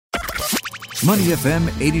Money FM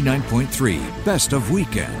 89.3, best of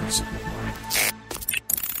weekends.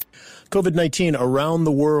 COVID-19 around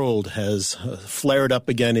the world has flared up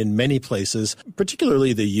again in many places.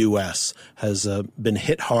 Particularly the U.S. has been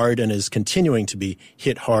hit hard and is continuing to be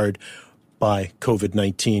hit hard by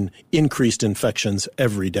COVID-19, increased infections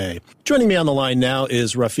every day. Joining me on the line now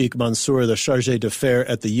is Rafiq Mansour, the Chargé d'Affaires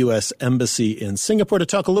at the U.S. Embassy in Singapore, to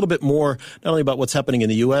talk a little bit more, not only about what's happening in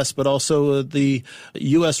the U.S., but also the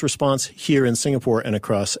U.S. response here in Singapore and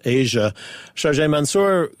across Asia. Chargé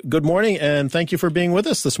Mansour, good morning, and thank you for being with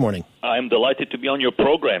us this morning. I'm delighted to be on your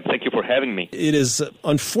program. Thank you for having me. It is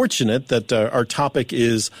unfortunate that our topic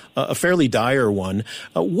is a fairly dire one.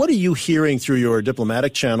 What are you hearing through your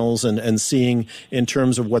diplomatic channels and seeing in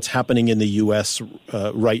terms of what's happening in the U.S.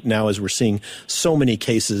 Right now, as we're seeing so many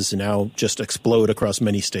cases now just explode across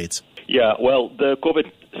many states? Yeah, well, the COVID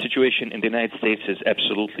situation in the United States is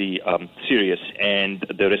absolutely serious, and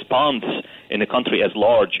the response in a country as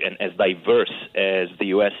large and as diverse as the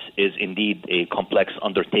U.S. is indeed a complex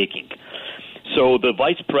undertaking. So the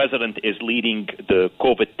Vice President is leading the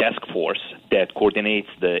COVID task force that coordinates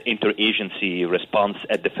the interagency response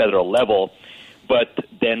at the federal level, but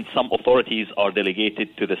then some authorities are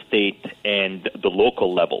delegated to the state and the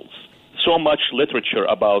local levels. So much literature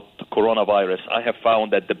about coronavirus, I have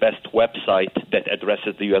found that the best website that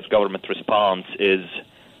addresses the U.S. government response is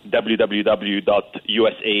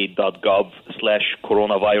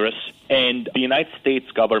www.usa.gov/coronavirus. And the United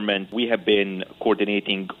States government, we have been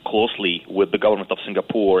coordinating closely with the government of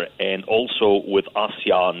Singapore and also with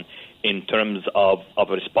ASEAN in terms of a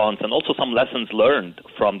response and also some lessons learned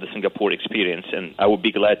from the Singapore experience. And I would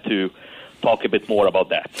be glad to talk a bit more about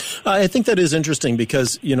that. I think that is interesting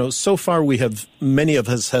because, so far many of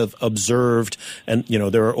us have observed, and,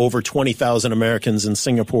 there are over 20,000 Americans in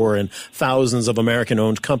Singapore and thousands of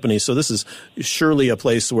American-owned companies. So this is surely a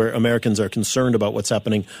place where Americans are concerned about what's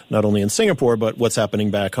happening not only in Singapore, but what's happening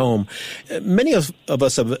back home. Many of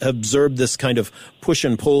us have observed this kind of push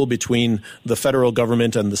and pull between the federal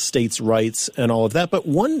government and the states' rights and all of that. But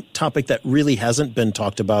one topic that really hasn't been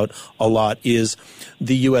talked about a lot is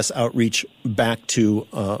the U.S. outreach back to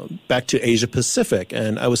Asia Pacific,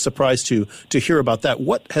 and I was surprised to hear about that.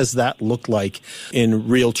 What has that looked like in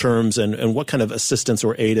real terms, and what kind of assistance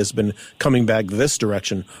or aid has been coming back this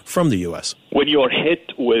direction from the U.S.? When you're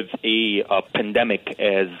hit with a pandemic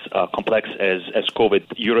as complex as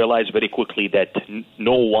COVID, you realize very quickly that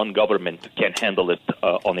no one government can handle it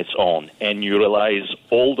on its own, and you realize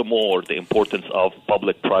all the more the importance of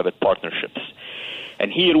public-private partnerships.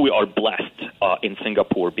 And here we are blessed in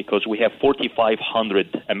Singapore because we have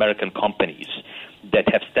 4,500 American companies that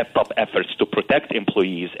have stepped up efforts to protect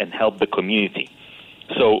employees and help the community.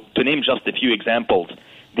 So to name just a few examples,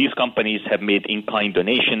 these companies have made in-kind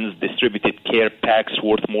donations, distributed care packs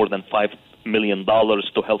worth more than $5 million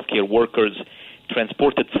to healthcare workers,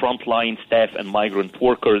 transported frontline staff and migrant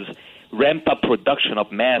workers, ramped up production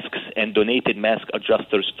of masks, and donated mask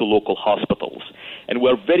adjusters to local hospitals. And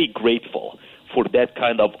we're very grateful for that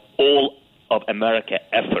kind of all-of-America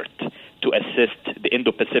effort to assist the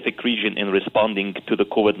Indo-Pacific region in responding to the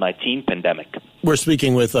COVID-19 pandemic. We're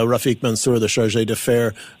speaking with Rafiq Mansour, the Chargé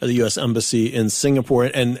d'Affaires of the U.S. Embassy in Singapore,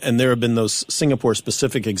 and there have been those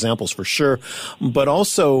Singapore-specific examples for sure, but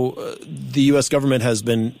also the U.S. government has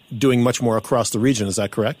been doing much more across the region. Is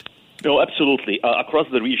that correct? No, absolutely. Across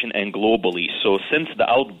the region and globally. So since the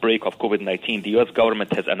outbreak of COVID-19, the U.S.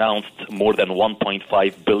 government has announced more than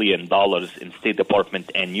 $1.5 billion in State Department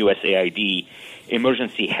and USAID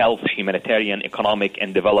emergency health, humanitarian, economic,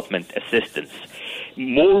 and development assistance.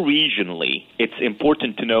 More regionally, it's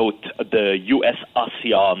important to note the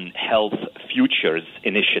U.S.-ASEAN Health Futures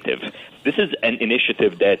Initiative. This is an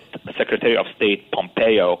initiative that Secretary of State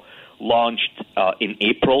Pompeo launched in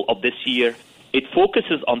April of this year. It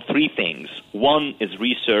focuses on three things. One is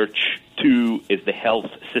research, two is the health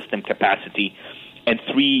system capacity, and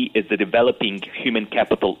three is the developing human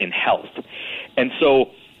capital in health. And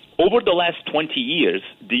so over the last 20 years,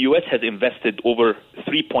 the U.S. has invested over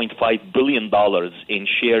 $3.5 billion in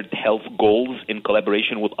shared health goals in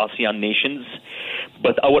collaboration with ASEAN nations.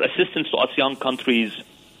 But our assistance to ASEAN countries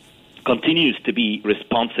continues to be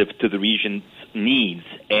responsive to the region's needs.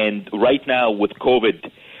 And right now with COVID,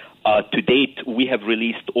 to date, we have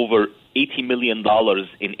released over $80 million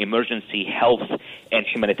in emergency health and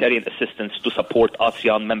humanitarian assistance to support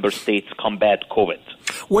ASEAN member states combat COVID.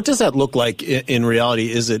 What does that look like in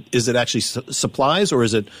reality? Is it actually supplies, or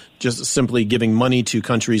is it just simply giving money to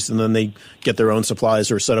countries and then they get their own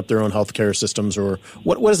supplies or set up their own healthcare systems? Or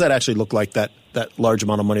what does that actually look like, that large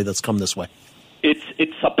amount of money that's come this way?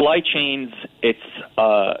 It's supply chains, it's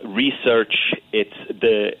research, it's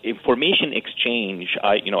the information exchange.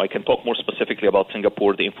 I can talk more specifically about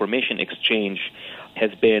Singapore. The information exchange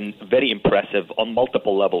has been very impressive on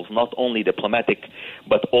multiple levels, not only diplomatic,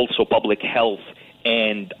 but also public health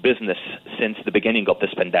and business since the beginning of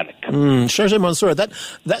this pandemic. Sharjah Mansour,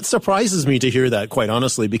 that surprises me to hear that, quite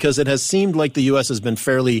honestly, because it has seemed like the U.S. has been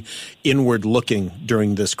fairly inward-looking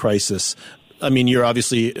during this crisis. I mean, you're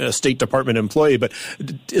obviously a State Department employee, but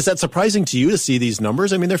is that surprising to you to see these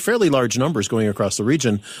numbers? I mean, they're fairly large numbers going across the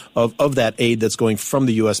region of that aid that's going from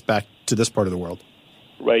the U.S. back to this part of the world.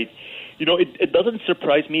 Right. It doesn't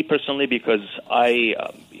surprise me personally because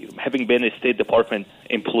having been a State Department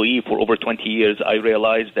employee for over 20 years, I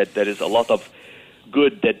realize that there is a lot of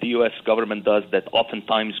good that the U.S. government does that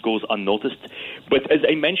oftentimes goes unnoticed. But as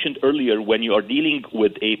I mentioned earlier, when you are dealing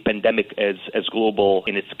with a pandemic as global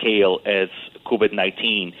in its scale as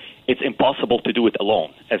COVID-19, it's impossible to do it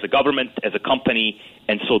alone as a government, as a company.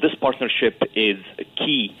 And so this partnership is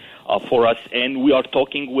key for us. And we are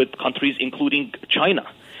talking with countries, including China,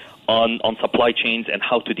 on supply chains and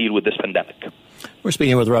how to deal with this pandemic. We're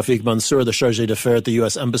speaking with Rafiq Mansour, the Chargé d'Affaires at the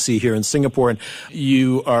U.S. Embassy here in Singapore. And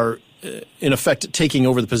you are, in effect, taking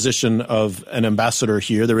over the position of an ambassador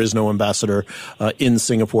here. There is no ambassador in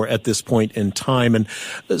Singapore at this point in time. And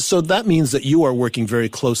so that means that you are working very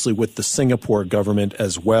closely with the Singapore government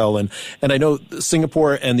as well. And I know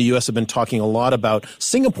Singapore and the U.S. have been talking a lot about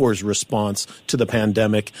Singapore's response to the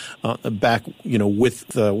pandemic back,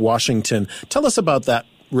 with Washington. Tell us about that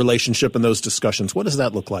relationship and those discussions. What does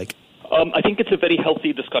that look like? I think it's a very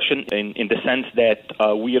healthy discussion in the sense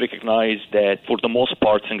that we recognize that for the most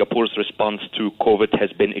part, Singapore's response to COVID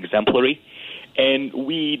has been exemplary. And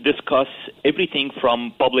we discuss everything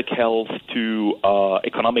from public health to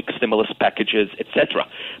economic stimulus packages, etc.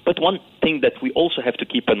 But one thing that we also have to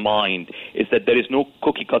keep in mind is that there is no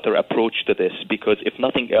cookie-cutter approach to this because, if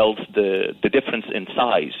nothing else, the difference in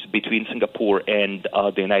size between Singapore and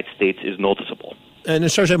the United States is noticeable. And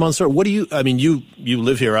Chargé Mansour, what do you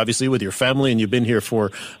live here, obviously, with your family, and you've been here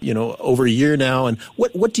for, over a year now. And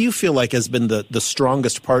what do you feel like has been the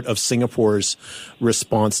strongest part of Singapore's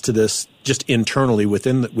response to this, just internally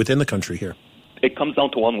within the country here? It comes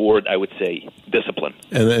down to one word, I would say: discipline.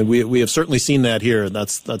 And we have certainly seen that here.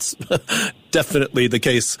 That's definitely the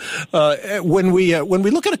case. When we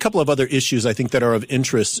look at a couple of other issues, I think that are of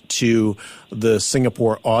interest to the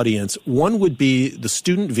Singapore audience. One would be the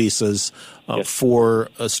student visas for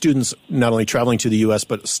students not only traveling to the U.S.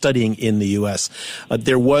 but studying in the U.S.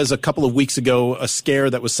 There was a couple of weeks ago a scare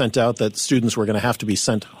that was sent out that students were going to have to be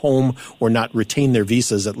sent home or not retain their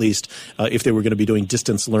visas, at least if they were going to be doing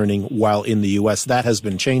distance learning while in the U.S. That has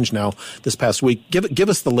been changed now this past week. Give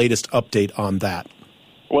us the latest update on that.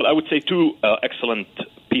 Well, I would say two excellent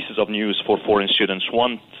pieces of news for foreign students.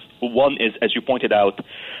 One is, as you pointed out,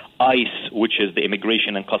 ICE, which is the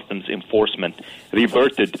Immigration and Customs Enforcement,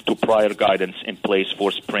 reverted to prior guidance in place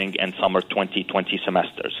for spring and summer 2020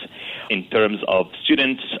 semesters in terms of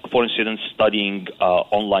foreign students studying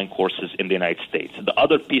online courses in the United States. The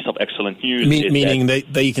other piece of excellent news is meaning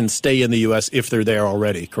they can stay in the U.S. if they're there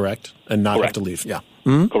already, correct? And not have to leave. Yeah.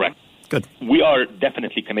 Mm-hmm. Correct. Good. We are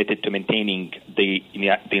definitely committed to maintaining the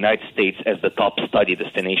United States as the top study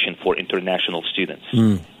destination for international students.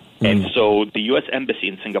 And so the U.S. Embassy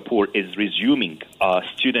in Singapore is resuming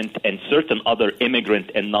student and certain other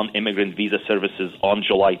immigrant and non-immigrant visa services on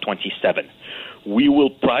July 27. We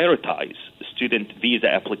will prioritize student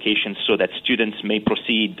visa applications so that students may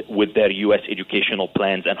proceed with their U.S. educational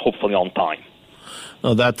plans and hopefully on time.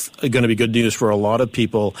 Oh, that's going to be good news for a lot of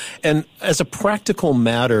people. And as a practical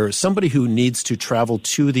matter, somebody who needs to travel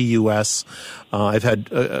to the U.S., I've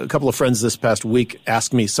had a couple of friends this past week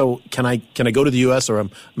ask me, so can I go to the U.S. or am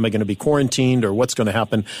I going to be quarantined or what's going to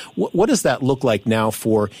happen? What does that look like now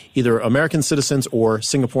for either American citizens or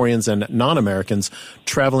Singaporeans and non-Americans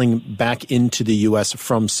traveling back into the U.S.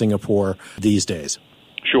 from Singapore these days?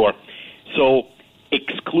 Sure. So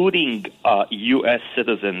excluding U.S.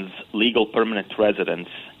 citizens, legal permanent residents,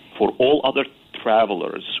 for all other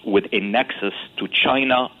travelers with a nexus to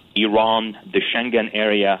China, Iran, the Schengen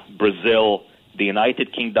area, Brazil, the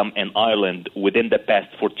United Kingdom, and Ireland within the past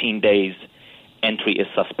 14 days, entry is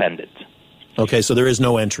suspended. Okay, so there is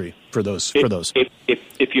no entry for those.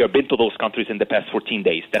 If you have been to those countries in the past 14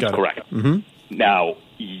 days, that's correct. Mm-hmm. Now,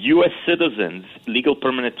 U.S. citizens, legal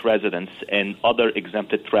permanent residents, and other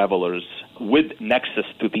exempted travelers with nexus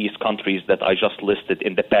to these countries that I just listed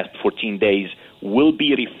in the past 14 days will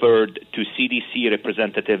be referred to CDC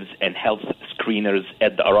representatives and health screeners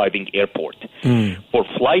at the arriving airport. For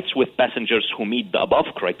flights with passengers who meet the above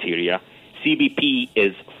criteria, CBP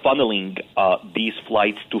is funneling these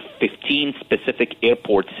flights to 15 specific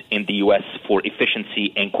airports in the U.S. for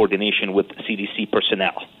efficiency and coordination with CDC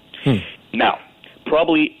personnel. Now,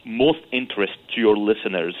 probably most interest to your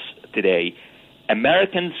listeners today,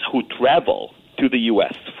 Americans who travel to the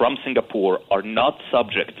U.S. from Singapore are not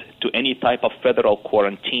subject to any type of federal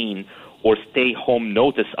quarantine or stay-home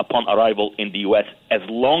notice upon arrival in the U.S. as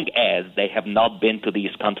long as they have not been to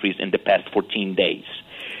these countries in the past 14 days.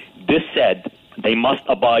 This said, they must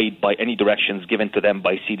abide by any directions given to them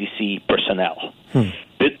by CDC personnel.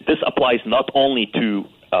 This applies not only to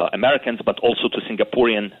Americans, but also to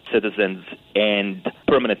Singaporean citizens and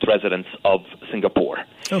permanent residents of Singapore.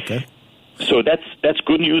 Okay. So that's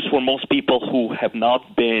good news for most people who have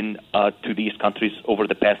not been to these countries over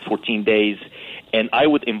the past 14 days. And I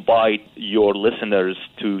would invite your listeners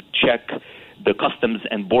to check the Customs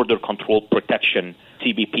and Border Control Protection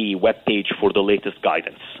CBP webpage for the latest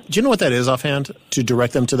guidance. Do you know what that is offhand, to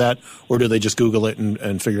direct them to that, or do they just Google it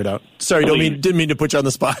and figure it out? Sorry, didn't mean to put you on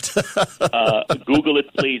the spot. Google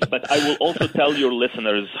it, please. But I will also tell your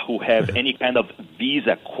listeners who have any kind of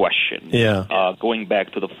visa question, going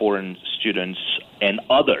back to the foreign students and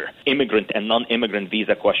other immigrant and non-immigrant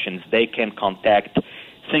visa questions, they can contact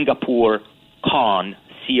Singapore CON,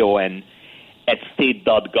 C-O-N, at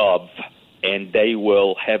state.gov, and they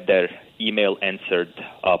will have their email answered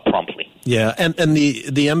promptly. Yeah, and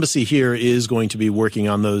the embassy here is going to be working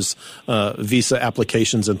on those visa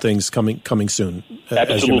applications and things coming soon.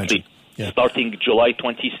 Absolutely. As you mentioned. Yeah. Starting July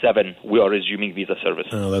 27, we are resuming visa service.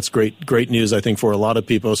 Oh, that's great news, I think, for a lot of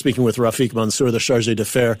people. Speaking with Rafiq Mansour, the Chargé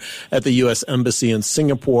d'Affaires at the U.S. Embassy in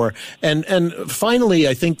Singapore. And finally,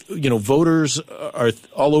 I think, voters are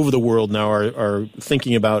all over the world now are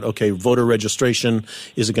thinking about, okay, voter registration.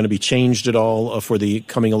 Is it going to be changed at all for the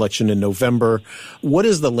coming election in November? What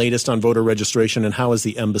is the latest on voter registration, and how is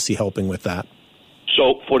the embassy helping with that?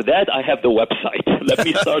 So for that, I have the website. Let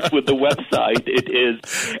me start with the website. It is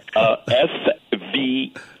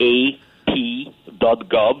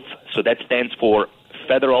fvap.gov. So that stands for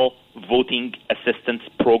Federal Voting Assistance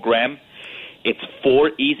Program. It's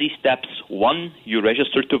 4 easy steps. 1, you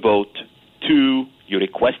register to vote. 2, you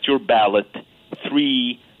request your ballot.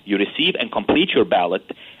 3, you receive and complete your ballot.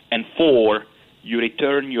 And 4, you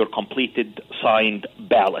return your completed signed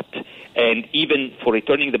ballot. And even for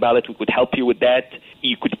returning the ballot, we could help you with that.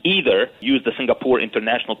 You could either use the Singapore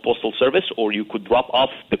International Postal Service, or you could drop off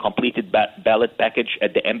the completed ballot package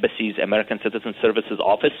at the embassy's American Citizen Services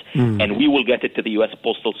office, and we will get it to the U.S.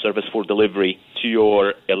 Postal Service for delivery to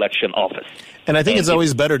your election office. And I think it's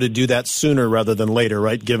always better to do that sooner rather than later,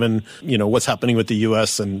 right? Given, what's happening with the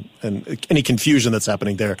U.S. and any confusion that's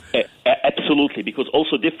happening there. Absolutely, because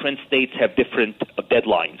also different states have different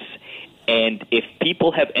deadlines. And if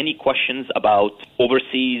people have any questions about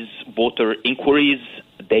overseas voter inquiries,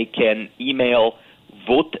 they can email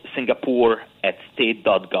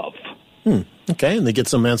votesingapore@state.gov. Okay, and they get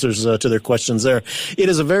some answers to their questions there. It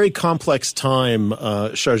is a very complex time,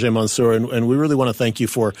 Chargé Mansour, and we really want to thank you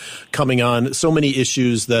for coming on. So many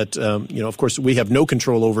issues that, of course, we have no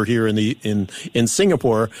control over here in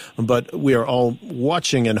Singapore, but we are all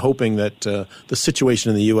watching and hoping that the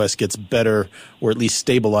situation in the U.S. gets better, or at least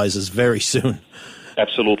stabilizes very soon.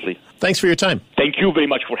 Absolutely. Thanks for your time. Thank you very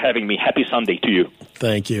much for having me. Happy Sunday to you.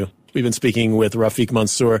 Thank you. We've been speaking with Rafiq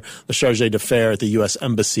Mansour, the Chargé d'Affaires at the U.S.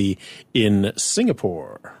 Embassy in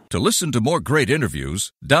Singapore. To listen to more great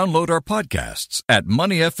interviews, download our podcasts at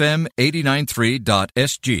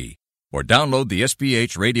moneyfm893.sg or download the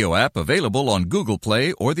SPH radio app available on Google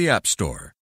Play or the App Store.